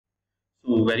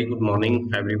So very good morning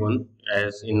everyone.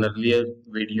 As in earlier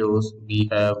videos we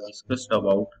have discussed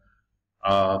about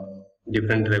uh,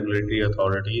 different regulatory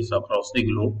authorities across the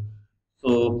globe.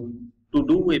 So to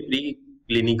do a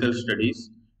pre-clinical studies,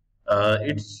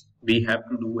 it's we have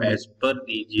to do as per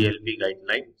the GLP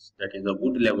guidelines. That is a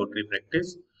good laboratory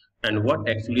practice. And what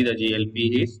actually the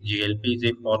GLP is? GLP is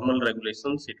a formal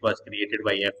regulations. It was created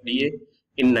by FDA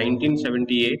in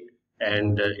 1978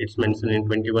 and it's mentioned in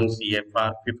 21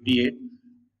 CFR 58.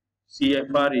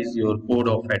 CFR is your code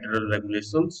of federal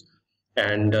regulations,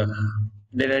 and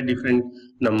there are different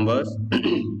numbers.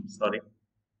 Sorry,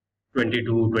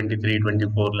 22, 23,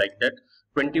 24, like that.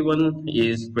 21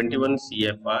 is 21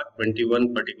 CFR.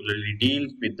 21 particularly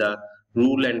deals with the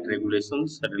rule and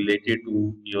regulations related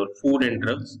to your food and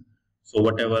drugs. So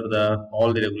whatever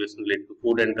all the regulations related to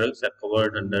food and drugs are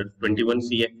covered under 21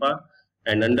 CFR,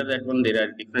 and under that one there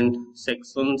are different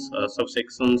sections,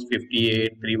 subsections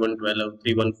 58, 3112,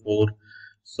 314.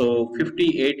 So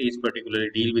 58 is particularly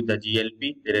deal with the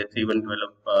GLP. There are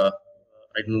 3112.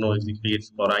 I don't know if it's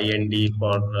for IND,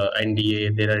 for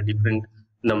NDA. There are different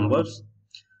numbers.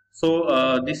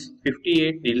 So this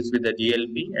 58 deals with the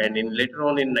GLP, and in later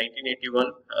on in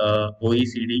 1981,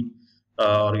 OECD,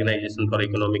 Organization for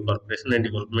Economic Cooperation and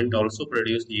Development, also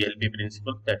produced GLP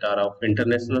principles that are of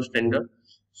international standard.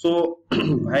 So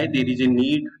why there is a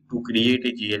need to create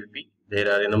a GLP? There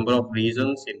are a number of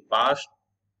reasons. In past,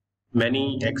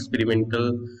 many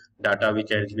experimental data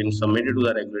which has been submitted to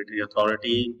the regulatory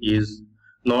authority is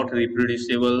not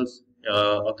reproducible.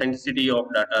 Authenticity of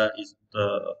data is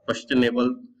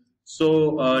questionable.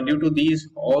 So due to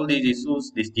all these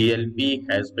issues, this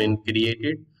GLP has been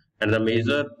created, and the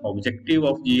major objective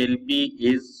of GLP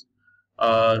is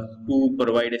to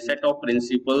provide a set of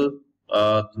principles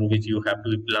through which you have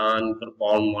to plan,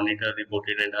 perform, monitor, report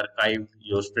it, and archive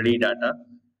your study data.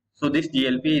 So this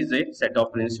GLP is a set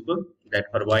of principles that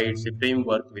provides a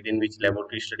framework within which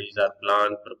laboratory studies are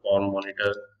planned, performed,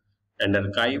 monitored, and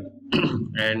archived.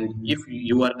 And if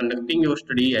you are conducting your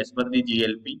study as per the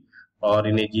GLP or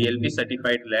in a GLP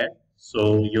certified lab,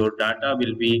 so your data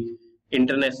will be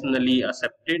internationally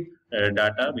accepted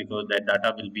data, because that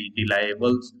data will be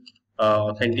reliable,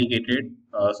 authenticated.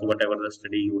 So whatever the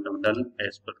study you have done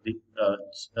as per the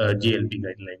GLP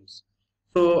guidelines.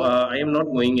 So I am not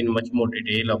going in much more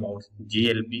detail about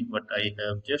GLP, but I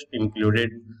have just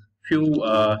included few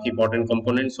important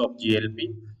components of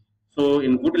GLP. So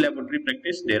in good laboratory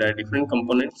practice, there are different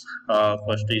components.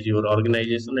 First is your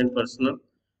organization and personnel.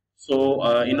 So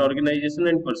in organization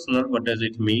and personnel, what does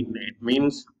it mean? It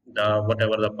means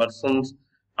whatever the persons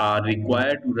are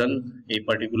required to run a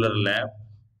particular lab,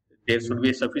 there should be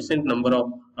a sufficient number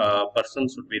of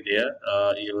persons should be there.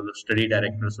 Your study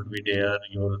director should be there,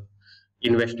 your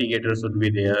investigators should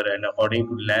be there, and according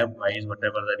to lab wise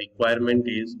whatever the requirement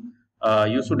is,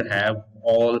 you should have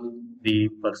all the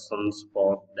persons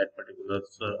for that particular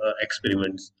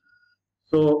experiments.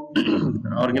 So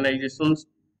organizations,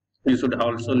 you should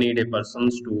also need a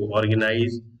persons to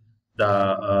organize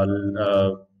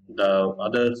the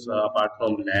others apart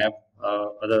from lab.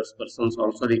 Others persons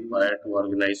also required to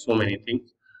organize so many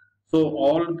things. So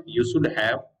all you should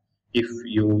have if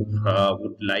you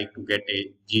would like to get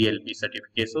a GLP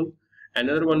certification.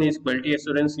 Another one is quality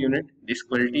assurance unit. This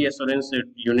quality assurance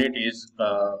unit is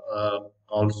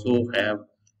also have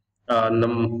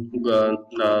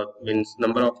means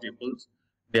number of people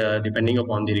depending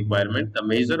upon the requirement. The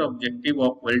major objective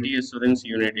of quality assurance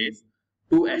unit is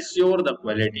to assure the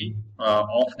quality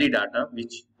of the data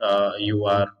which you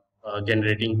are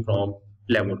generating from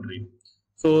laboratory.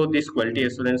 So this quality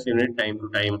assurance unit time to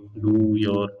time do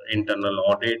your internal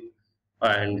audit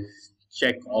and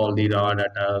check all the raw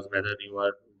data, whether you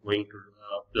are going to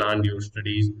plan your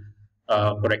studies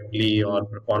correctly or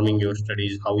performing your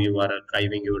studies, how you are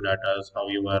archiving your data, how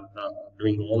you are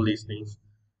doing all these things.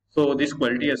 So this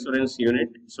quality assurance unit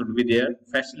should be there.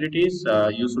 Facilities,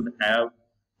 you should have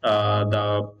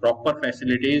the proper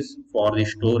facilities for the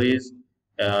storage.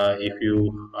 If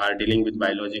you are dealing with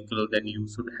biological, then you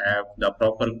should have the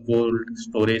proper cold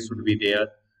storage should be there,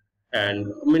 and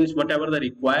means whatever the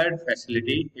required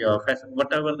facility,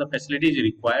 whatever the facility is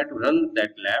required to run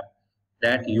that lab,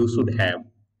 that you should have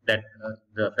that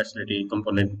the facility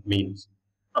component means.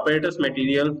 Apparatus,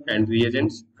 material, and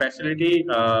reagents. Facility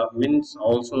means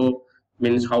also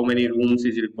means how many rooms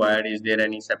is required. Is there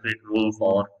any separate room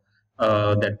for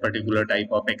that particular type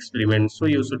of experiment? So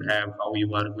you should have how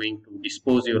you are going to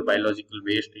dispose your biological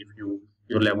waste if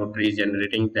your laboratory is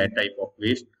generating that type of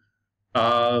waste.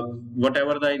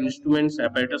 Whatever the instruments,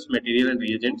 apparatus, material, and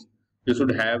reagents, you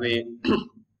should have a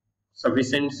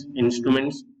sufficient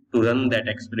instruments to run that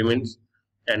experiments.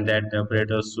 and that the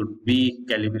apparatus should be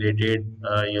calibrated,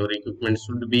 your equipment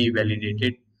should be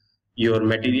validated, your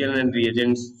material and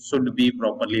reagents should be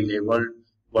properly labeled.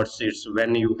 What's its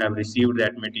when you have received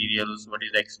that materials, what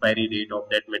is the expiry date of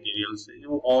that materials,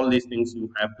 all these things you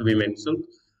have to be mentioned.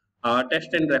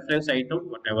 Test and reference item,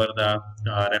 whatever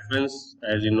the reference,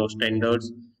 as you know,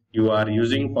 standards you are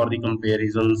using for the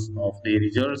comparisons of the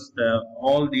results,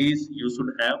 all these you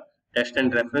should have test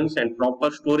and reference, and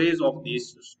proper storage of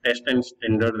these test and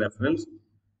standard reference.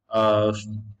 uh,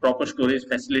 Proper storage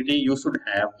facility you should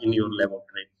have in your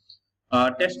laboratory.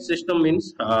 Test system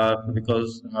means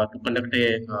because to conduct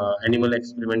a animal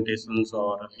experimentations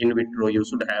or in vitro, you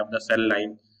should have the cell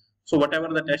line. So whatever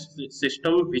the test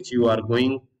system which you are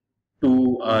going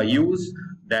to use,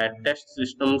 that test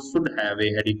system should have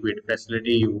a adequate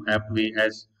facility. You have to be,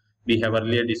 as we have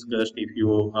earlier discussed, if you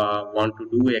want to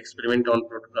do experiment on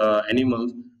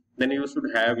animals, then you should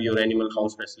have your animal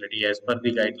house facility as per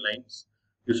the guidelines.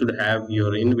 You should have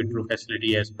your in vitro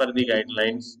facility as per the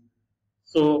guidelines.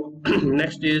 So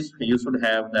next is you should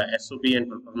have the SOP and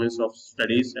performance of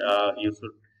studies. You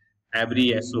should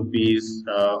every SOPs,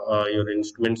 your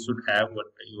instruments should have what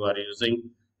you are using.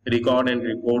 Record and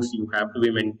reports you have to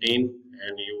be maintained,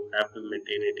 and you have to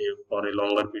maintain it for a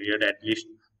longer period, at least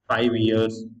 5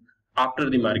 years after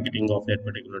the marketing of that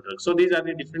particular drug. So these are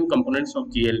the different components of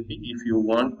GLP. If you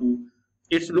want to,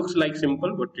 it looks like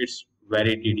simple, but it's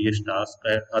very tedious task.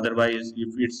 Otherwise,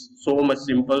 if it's so much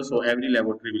simple, so every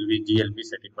laboratory will be GLP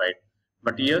certified.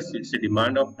 But yes, it's a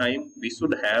demand of time. We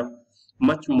should have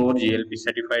much more GLP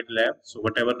certified lab. So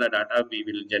whatever the data we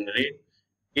will generate,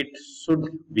 it should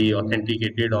be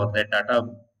authenticated, or that data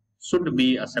should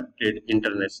be accepted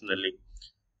internationally.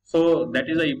 So that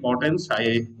is the importance.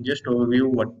 I just overview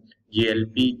what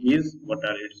GLP is, what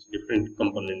are its different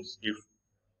components. If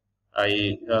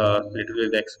I little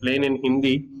bit explain in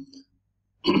Hindi,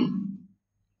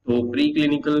 तो pre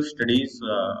clinical studies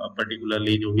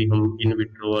particularly जो भी हम in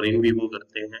vitro और in vivo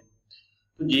करते हैं,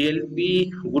 तो GLP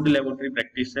good laboratory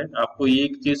practice है. आपको ये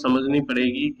एक चीज समझनी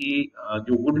पड़ेगी कि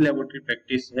जो गुड लेबोरेटरी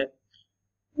प्रैक्टिस है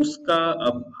उसका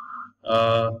अब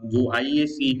जो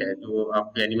आईएसी है, जो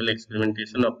आपके एनिमल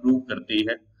एक्सपेरिमेंटेशन अप्रूव करती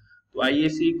है, तो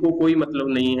आईएसी को कोई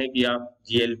मतलब नहीं है कि आप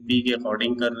जीएलपी के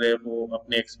अकॉर्डिंग कर रहे हो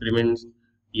अपने एक्सपेरिमेंट्स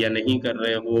या नहीं कर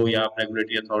रहे हो, या आप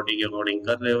रेगुलेटरी अथॉरिटी के अकॉर्डिंग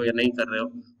कर रहे हो या नहीं कर रहे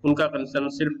हो. उनका कंसर्न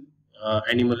सिर्फ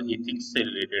एनिमल एथिक्स से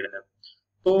रिलेटेड है.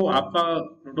 तो आपका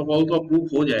प्रोटोकॉल तो अप्रूव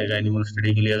हो जाएगा एनिमल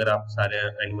स्टडी के लिए अगर आप सारे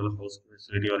एनिमल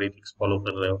फैसिलिटी और एथिक्स फॉलो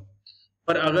कर रहे हो.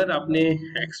 पर अगर आपने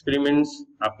एक्सपेरिमेंट्स,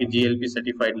 आपकी जीएलपी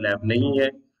सर्टिफाइड लैब नहीं है,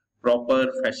 प्रॉपर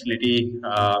फैसिलिटी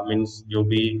मींस जो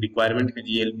भी रिक्वायरमेंट है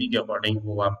जीएलपी के अकॉर्डिंग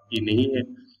वो आपकी नहीं है,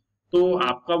 तो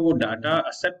आपका वो डाटा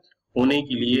एक्सेप्ट होने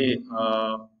के लिए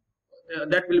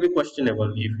that will be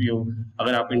questionable. If you,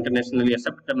 अगर आप इंटरनेशनली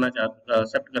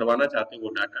एक्सेप्ट करवाना चाहते हो वो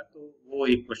डाटा, तो वो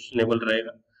एक क्वेश्चनेबल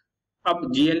रहेगा.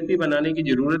 अब जीएलपी बनाने की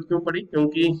जरूरत क्यों पड़ी?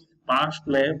 क्योंकि पास्ट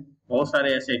में बहुत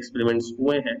सारे ऐसे एक्सपेरिमेंट्स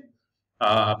हुए हैं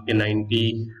आपके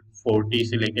 1940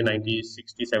 से लेके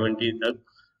 1960-70 तक,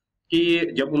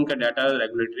 कि जब उनका डाटा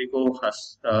रेगुलेटरी को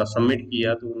सबमिट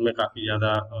किया तो उनमें काफी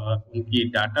ज्यादा उनकी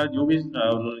डाटा जो भी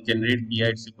उन्होंने जनरेट किया,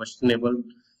 इट्स क्वेश्चनेबल,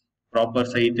 प्रॉपर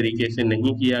सही तरीके से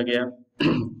नहीं किया गया.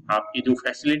 आपकी जो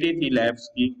फैसिलिटी थी लैब्स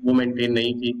की वो मेंटेन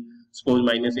नहीं थी. सपोज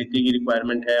 -80 की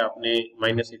रिक्वायरमेंट है, आपने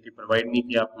 -80 प्रोवाइड नहीं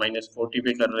किया, आप -40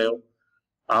 पे कर रहे हो.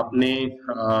 आपने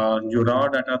जो रॉ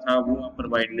डाटा था वो आप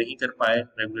प्रोवाइड नहीं कर पाए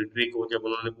रेगुलेटरी को जब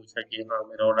उन्होंने पूछा कि हाँ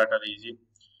हमें रॉ डाटा दीजिए.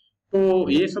 तो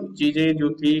ये सब चीजें जो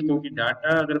थी, क्योंकि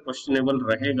डाटा अगर क्वेश्चनेबल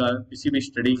रहेगा किसी भी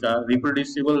स्टडी का,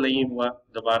 रिप्रोड्यूसिबल नहीं हुआ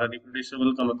दोबारा.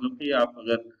 रिप्रोड्यूसिबल का मतलब कि आप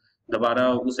अगर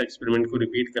दोबारा उस एक्सपेरिमेंट को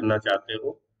रिपीट करना चाहते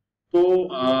हो तो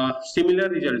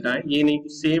सिमिलर रिजल्ट आए, ये नहीं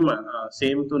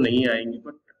सेम तो नहीं आएंगे,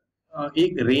 बट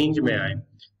एक रेंज में आए.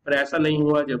 पर ऐसा नहीं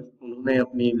हुआ. जब उन्होंने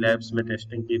अपनी लैब्स में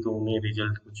टेस्टिंग की तो उन्हें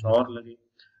रिजल्ट कुछ और लगे,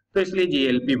 तो इसलिए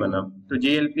जीएलपी बना. तो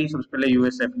जीएलपी सबसे पहले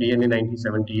यूएसएफडीए ने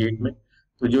 1978 में,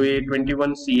 तो जो ये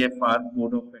 21 CFR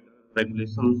code of federal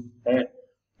regulation है,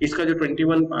 इसका जो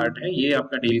 21 पार्ट है ये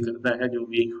आपका डील करता है जो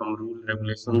भी हम रूल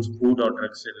रेगुलेशंस फूड और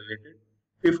ड्रग से रिलेटेड.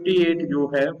 58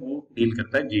 जो है वो डील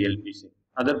करता है जीएलपी से.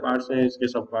 अदर पार्ट्स हैं इसके,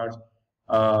 सब पार्ट्स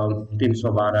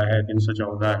 312 है,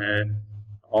 314 है,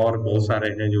 और बहुत सारे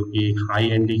हैं जो कि हाई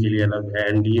एनडी के लिए अलग है,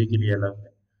 एनडीए के लिए अलग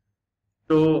है.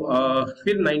 तो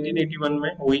फिर 1981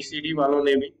 में ओईसीडी वालों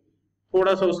ने भी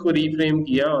थोड़ा सा उसको रीफ्रेम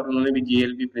किया और उन्होंने भी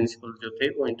जीएलपी प्रिंसिपल जो थे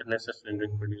वो इंटरनेशनल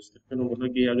स्टैंडर्ड प्रोड्यूस करते हैं.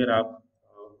 मतलब कि अगर आप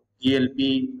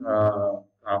जीएलपी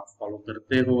आप फॉलो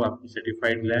करते हो, आपकी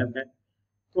सर्टिफाइड लैब है,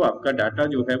 तो आपका डाटा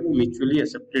जो है वो म्यूचुअली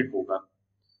एक्सेप्टेड होगा.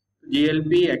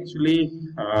 GLP एक्चुअली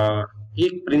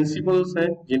एक प्रिंसिपल्स हैं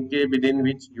जिनके with in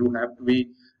which you have to be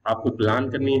आपको प्लान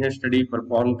करनी है स्टडी,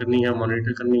 परफॉर्म करनी है,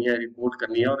 मॉनिटर करनी है, रिपोर्ट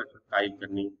करनी है और टाइप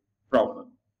करनी है प्रॉपर।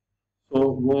 तो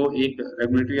वो एक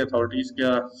रेगुलेटरी अथॉरिटीज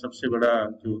का सबसे बड़ा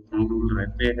जो रूल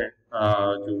रहते हैं,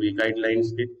 जो भी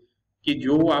गाइडलाइंस के, कि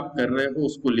जो आप कर रहे हो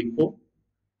उसको लिखो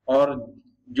और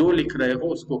जो लिख रहे हो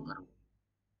उसको करो,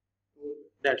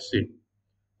 दैट्स इट।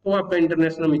 तो आपका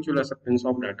international mutual acceptance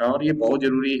of data, और ये बहुत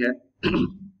जरूरी है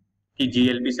कि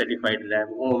जीएलपी सर्टिफाइड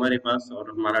लैब हो हमारे पास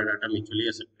और हमारा डाटा म्यूचुअली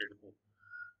एक्सेप्टेड हो।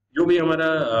 जो भी हमारा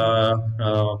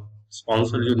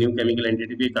स्पॉन्सर जो न्यू केमिकल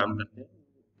एंटिटी पे काम करते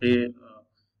हैं,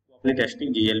 वो अपनी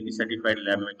टेस्टिंग जीएलपी सर्टिफाइड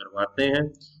लैब में करवाते हैं।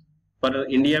 पर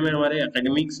इंडिया में हमारे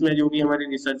एकेडमिक्स में जो भी हमारी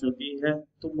रिसर्च होती है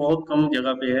तो बहुत कम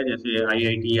जगह पे है, जैसे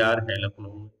आईआईटीआर है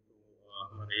लखनऊ में, तो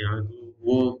हमारे यहाँ तो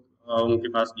वो उनके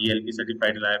पास जीएलपी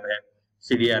सर्टिफाइड लैब है,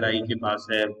 सीडीआरआई के पास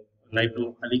है, नाइट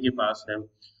मोहाली के पास है,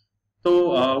 तो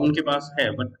उनके पास है।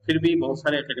 बट फिर भी बहुत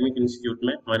सारे एकेडमिक इंस्टीट्यूट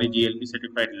में हमारी जीएलपी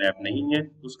सर्टिफाइड लैब नहीं है।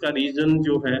 उसका रीजन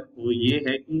जो है वो ये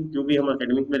है कि जो भी हम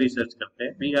एकेडमिक में रिसर्च करते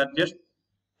हैं,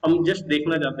 हम जस्ट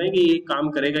देखना चाहते हैं कि ये काम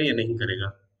करेगा या नहीं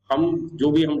करेगा। हम जो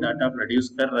भी हम डाटा प्रोड्यूस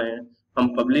कर रहे हैं हम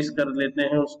पब्लिश कर लेते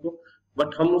हैं उसको,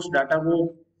 बट हम उस डाटा को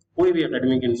कोई भी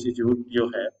एकेडमिक इंस्टीट्यूट जो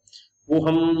है वो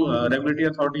हम रेगुलेटरी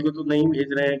अथॉरिटी को तो नहीं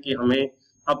भेज रहे हैं कि हमें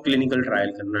अब क्लिनिकल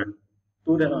ट्रायल करना है।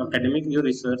 तो एकेडमिक जो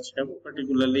रिसर्च है वो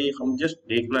पर्टिकुलरली हम जस्ट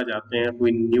देखना चाहते हैं,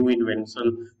 कोई न्यू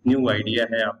इन्वेंशन, न्यू आइडिया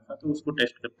है आपका तो उसको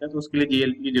टेस्ट करते हैं। तो उसके लिए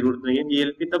जीएलपी की जरूरत नहीं है।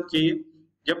 जीएलपी तब चाहिए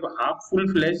जब आप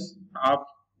फुल फ्लैश आप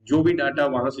जो भी डाटा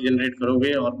वहां से जनरेट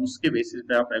करोगे और उसके बेसिस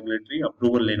पे आप रेगुलेटरी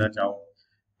अप्रूवल लेना चाहो,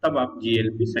 तब आप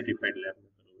जीएलपी सर्टिफाइड लैब में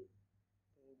करोगे।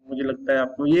 तो मुझे लगता है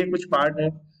आपको ये कुछ पार्ट है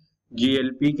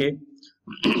जीएलपी के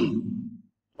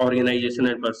ऑर्गेनाइजेशन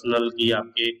एंड पर्सनल की,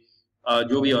 आपके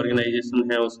जो भी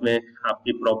ऑर्गेनाइजेशन है उसमें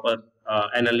आपकी प्रॉपर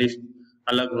एनालिस्ट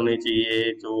अलग होने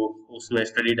चाहिए, जो उसमें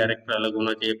स्टडी डायरेक्टर अलग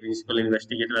होना चाहिए, प्रिंसिपल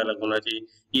इन्वेस्टिगेटर अलग होना चाहिए।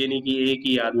 ये नहीं कि एक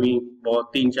ही आदमी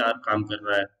बहुत 3-4 काम कर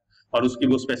रहा है और उसकी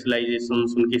वो स्पेशलाइजेशन,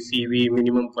 उनके सीवी,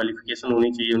 मिनिमम क्वालिफिकेशन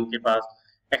होनी चाहिए, उनके पास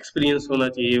एक्सपीरियंस होना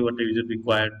चाहिए व्हाट इज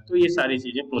रिक्वायर्ड। तो ये सारी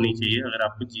चीजें होनी चाहिए अगर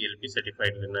आपको जीएलपी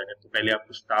सर्टिफाइड करना है। तो पहले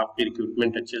आपको स्टाफ की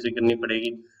रिक्रूटमेंट अच्छे से करनी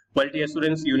पड़ेगी, क्वालिटी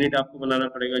एश्योरेंस यूनिट आपको बनाना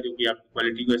पड़ेगा जो कि आपकी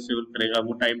क्वालिटी को एश्योर करेगा।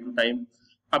 वो टाइम टू टाइम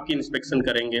आपकी इंस्पेक्शन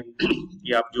करेंगे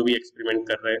कि आप जो भी एक्सपेरिमेंट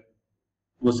कर रहे हैं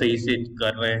वो सही से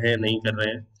कर रहे हैं नहीं कर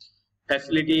रहे हैं।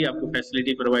 फैसिलिटी, आपको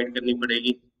फैसिलिटी प्रोवाइड करनी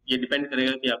पड़ेगी। ये डिपेंड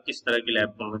करेगा कि आप किस तरह की लैब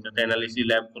खोलना चाहते हैं। एनालिसिस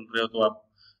लैब खोल रहे हो तो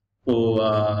आपको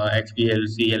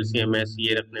एचपीएलसी, एलसीएमएस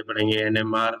ये रखने पड़ेंगे।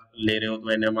 एनएमआर ले रहे हो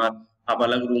तो एनएमआर आप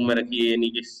अलग रूम में रखिए, यानी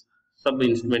कि सब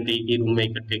इंस्ट्रूमेंट एक ही रूम में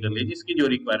इकट्ठे कर लिए। जिसकी जो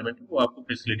रिक्वायरमेंट है वो आपको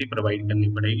फैसिलिटी प्रोवाइड करनी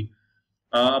पड़ेगी।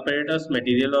 अपरेटस,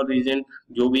 मटेरियल और रीजेंट,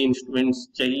 जो भी इंस्ट्रूमेंट्स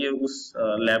चाहिए उस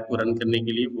लैब को रन करने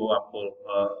के लिए वो आपको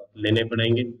लेने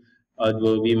पड़ेंगे।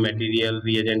 जो भी मटेरियल,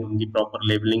 रिएजेंट, उनकी प्रॉपर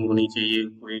लेबलिंग होनी चाहिए,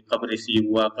 कोई कब रिसीव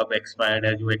हुआ, कब एक्सपायर्ड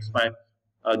है। जो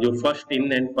एक्सपायर जो first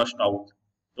in and first out,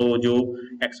 तो जो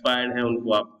एक्सपायर्ड है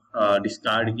उनको आप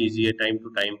डिस्कार्ड कीजिए टाइम टू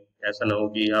टाइम। ऐसा ना हो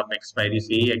कि आप एक्सपायरी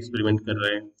से ही एक्सपेरिमेंट कर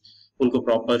रहे हैं। उनको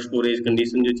प्रॉपर स्टोरेज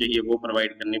कंडीशन जो चाहिए वो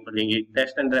प्रोवाइड करनी पड़ेंगी।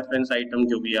 टेस्ट एंड रेफरेंस आइटम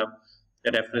जो भी आप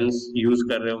रेफरेंस यूज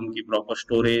कर रहे हो उनकी प्रॉपर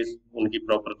स्टोरेज, उनकी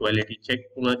प्रॉपर क्वालिटी चेक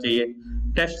होना चाहिए।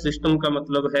 टेस्ट सिस्टम का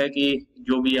मतलब है कि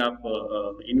जो भी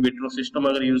आप इन विट्रो सिस्टम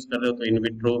अगर यूज कर रहे हो तो इन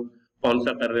विट्रो कौन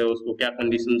सा कर रहे हो, उसको क्या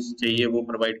कंडीशंस चाहिए वो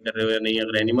प्रोवाइड कर रहे हो या नहीं।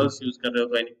 अगर एनिमल्स यूज कर रहे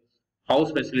हो तो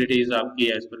हाउस फैसिलिटीज आपकी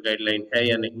एज पर गाइडलाइन है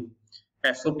या नहीं।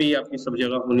 एसओपी आपकी सब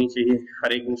जगह होनी चाहिए,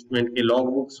 हर एक इंस्ट्रूमेंट की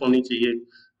लॉग बुक्स होनी चाहिए।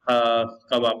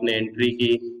 कब आपने एंट्री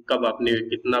की, कब आपने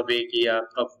कितना पे किया,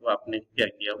 कब आपने क्या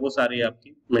किया, वो सारी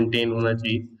आपकी मेंटेन होना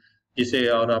चाहिए। जिसे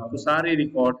और आपको सारे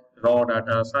रिकॉर्ड, रॉ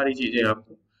डाटा, सारी चीजें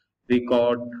आपको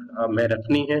रिकॉर्ड में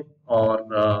रखनी है। और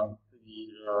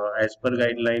एज पर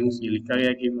गाइडलाइंस ये लिखा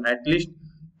गया कि एटलीस्ट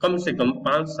कम से कम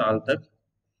 5 साल तक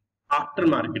आफ्टर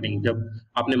मार्केटिंग, जब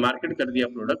आपने मार्केट कर दिया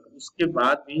प्रोडक्ट उसके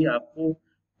बाद भी आपको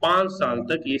 5 साल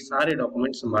तक ये सारे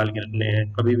डॉक्यूमेंट संभाल के रखने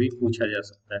हैं, कभी भी पूछा जा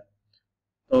सकता है।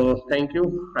 So thank you.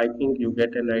 I think you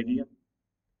get an idea.